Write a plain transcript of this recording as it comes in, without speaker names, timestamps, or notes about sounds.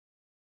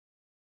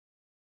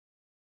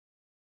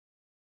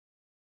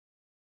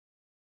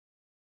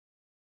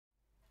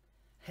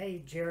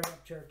Hey, Jerry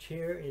Upchurch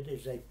here. It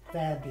is a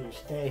fabulous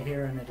day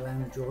here in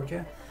Atlanta,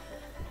 Georgia.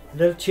 A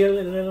little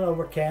chilly, a little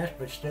overcast,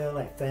 but still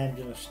a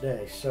fabulous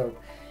day. So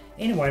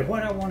anyway,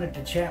 what I wanted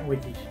to chat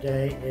with you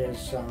today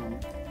is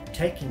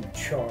taking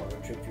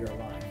charge of your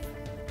life.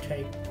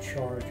 Take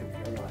charge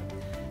of your life.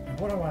 And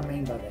what do I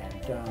mean by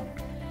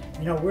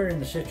that? We're in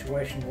the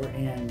situation we're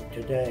in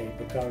today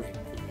because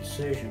of the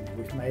decisions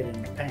we've made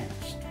in the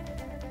past,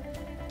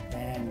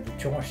 and the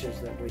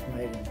choices that we've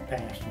made in the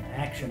past, and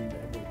action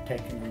that we've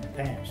taken in the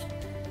past.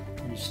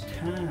 And it's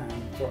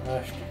time for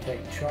us to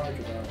take charge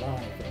of our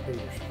life and be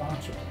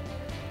responsible,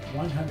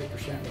 100%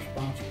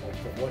 responsible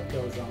for what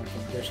goes on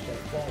from this day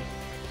forward.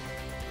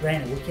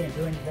 Granted, we can't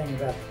do anything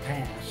about the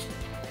past,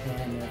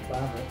 and as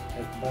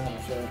the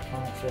Bible says,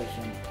 Paul says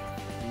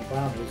in the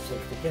Bible, it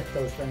says, forget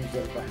those things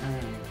that are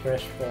behind and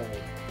press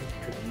forward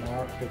to the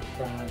mark, to the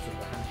prize of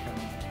the high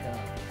calling of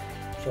God.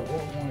 So what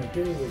we want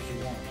to do is you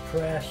want to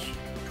press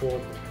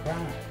toward the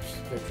prize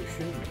that you're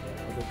shooting for,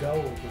 or the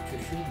goal that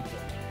you're shooting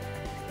for.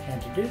 And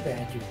to do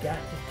that, you've got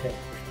to take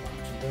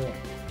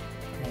responsibility.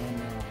 And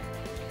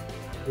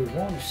we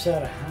want to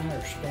set a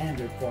higher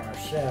standard for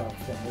ourselves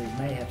than we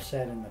may have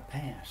set in the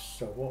past.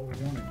 So what we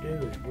want to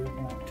do is we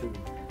want to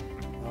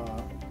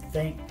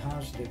think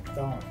positive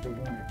thoughts. We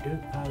want to do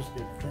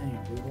positive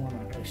things. We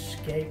want to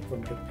escape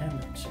from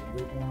dependency.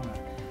 We want to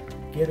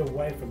get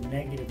away from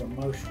negative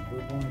emotion. We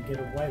want to get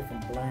away from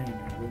blame.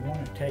 And we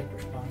want to take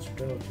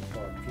responsibility for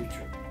our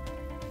future.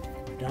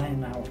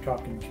 Diane and I were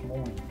talking this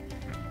morning,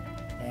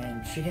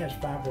 and she has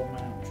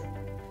fibromyalgia,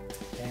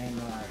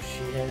 and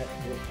she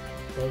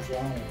goes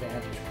along with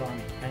that is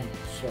chronic pain.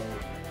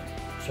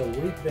 So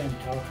we've been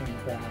talking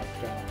about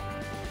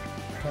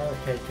her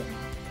taking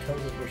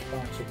total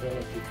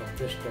responsibility from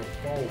this day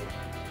forward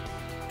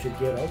to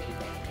get over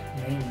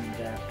that, meaning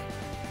that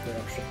there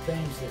are some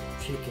things that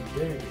she can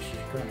do that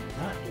she's currently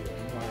not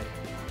doing, like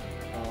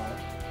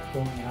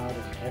going out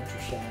and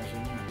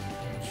exercising,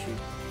 and she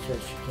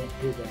says she can't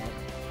do that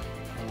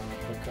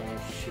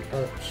because she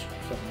hurts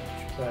so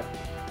much.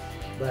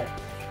 But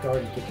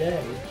starting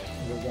today,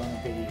 we're going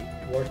to be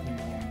working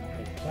on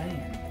a plan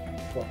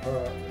for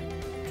her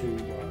to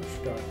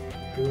start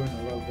doing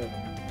a little bit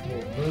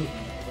more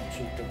movement than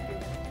she's been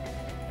doing.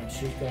 And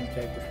she's going to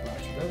take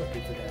responsibility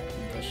for that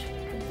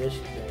from this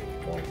day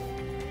forward.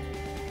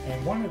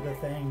 And one of the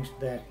things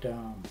that,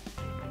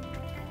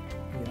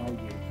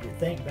 you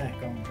think back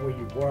on where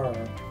you were,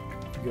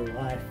 your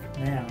life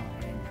now,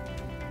 and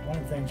one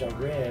of the things I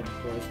read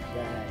was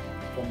that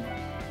from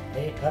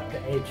up to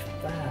age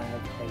 5,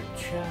 a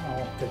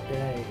child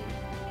today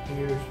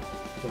hears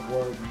the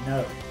word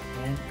no,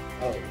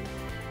 N-O,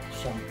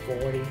 some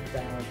 40,000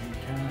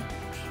 times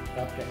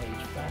up to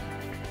age 5.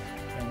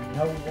 And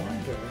no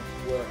wonder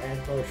we're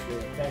adversely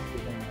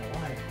affected in our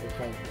life,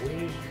 because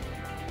we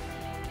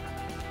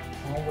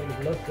always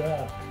look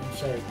up and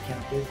say, can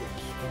I do this?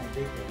 Can I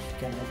do this?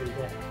 Can I do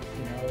that?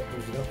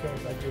 Is it okay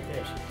if I do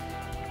this?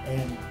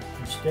 And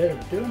instead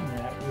of doing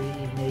that, we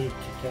need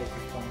to take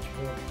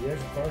responsibility. There's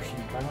a verse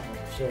in the Bible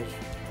that says,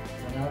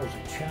 when I was a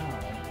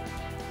child,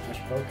 I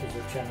spoke as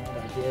a child,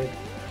 I did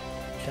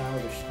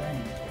childish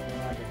things, but when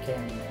I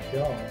became an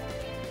adult,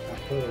 I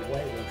put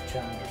away those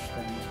childish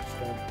things and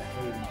started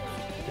behaving as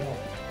an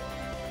adult.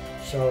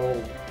 So,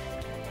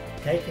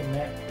 taking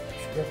that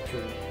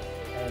scripture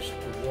as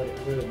to what it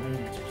really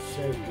means, it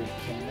says we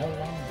can no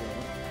longer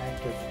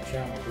act as a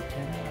child. We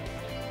cannot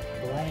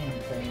blame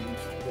things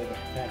that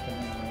are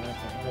happening in our life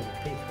on other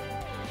people.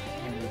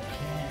 And we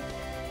can't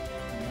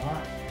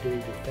not do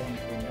the things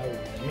we know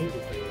we need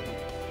to do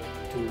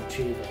to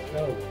achieve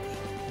our goals.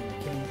 And we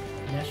can't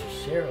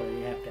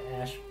necessarily have to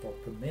ask for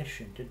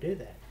permission to do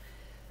that.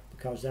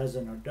 Because as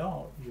an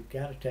adult, you've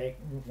got to take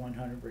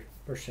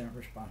 100%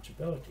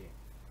 responsibility.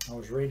 I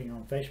was reading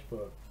on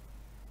Facebook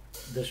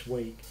this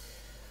week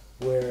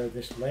where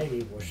this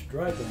lady was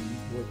struggling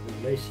with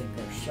releasing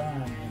her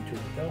son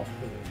into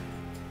adulthood.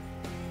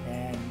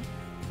 And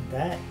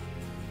that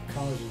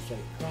causes a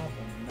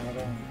problem not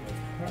only with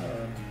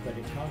her, but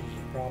it causes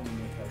a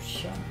problem with her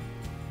son.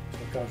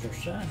 Because her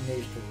son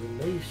needs to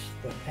release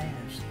the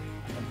past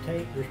and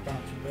take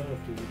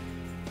responsibility,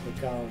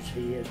 because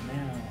he is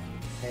now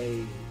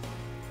an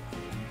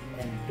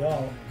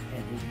adult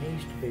and he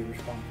needs to be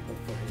responsible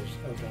for his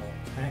adult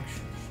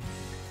actions.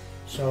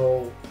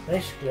 So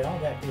basically, all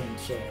that being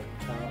said,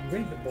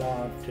 read the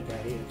blog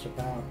today. It's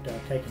about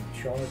taking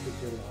charge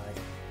of your life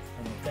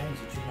and the things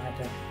that you might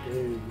have to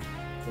do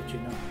that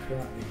you're not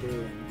currently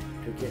doing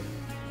to get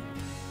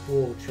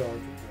full charge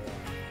of your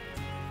life.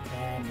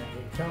 And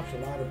it talks a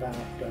lot about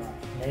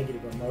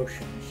negative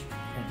emotions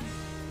and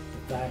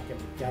the fact that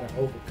we've got to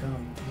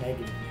overcome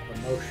negative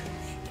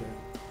emotions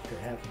to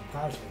have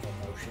positive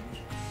emotions.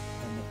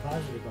 And the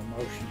positive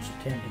emotions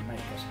tend to make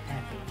us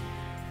happy,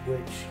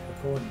 which,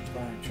 according to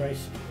Brian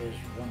Tracy, is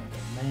one of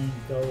the main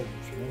goals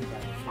of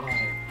anybody's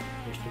life,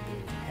 is to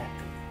be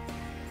happy.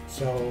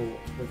 So,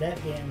 with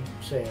that being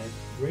said,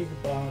 read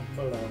the blog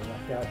below.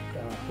 I've got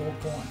 4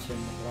 points in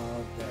the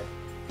blog that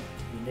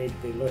you need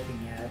to be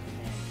looking at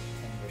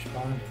and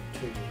responding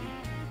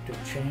to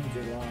to change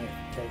your life,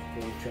 take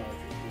full charge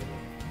of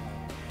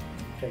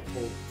take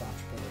full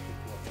responsibility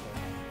for what's going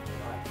on in your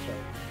life.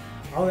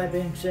 So, all that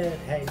being said,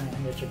 hey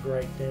man, it's a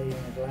great day in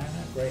Atlanta,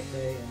 a great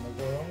day in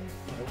the world.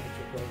 I hope it's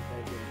a great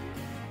day for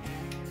you.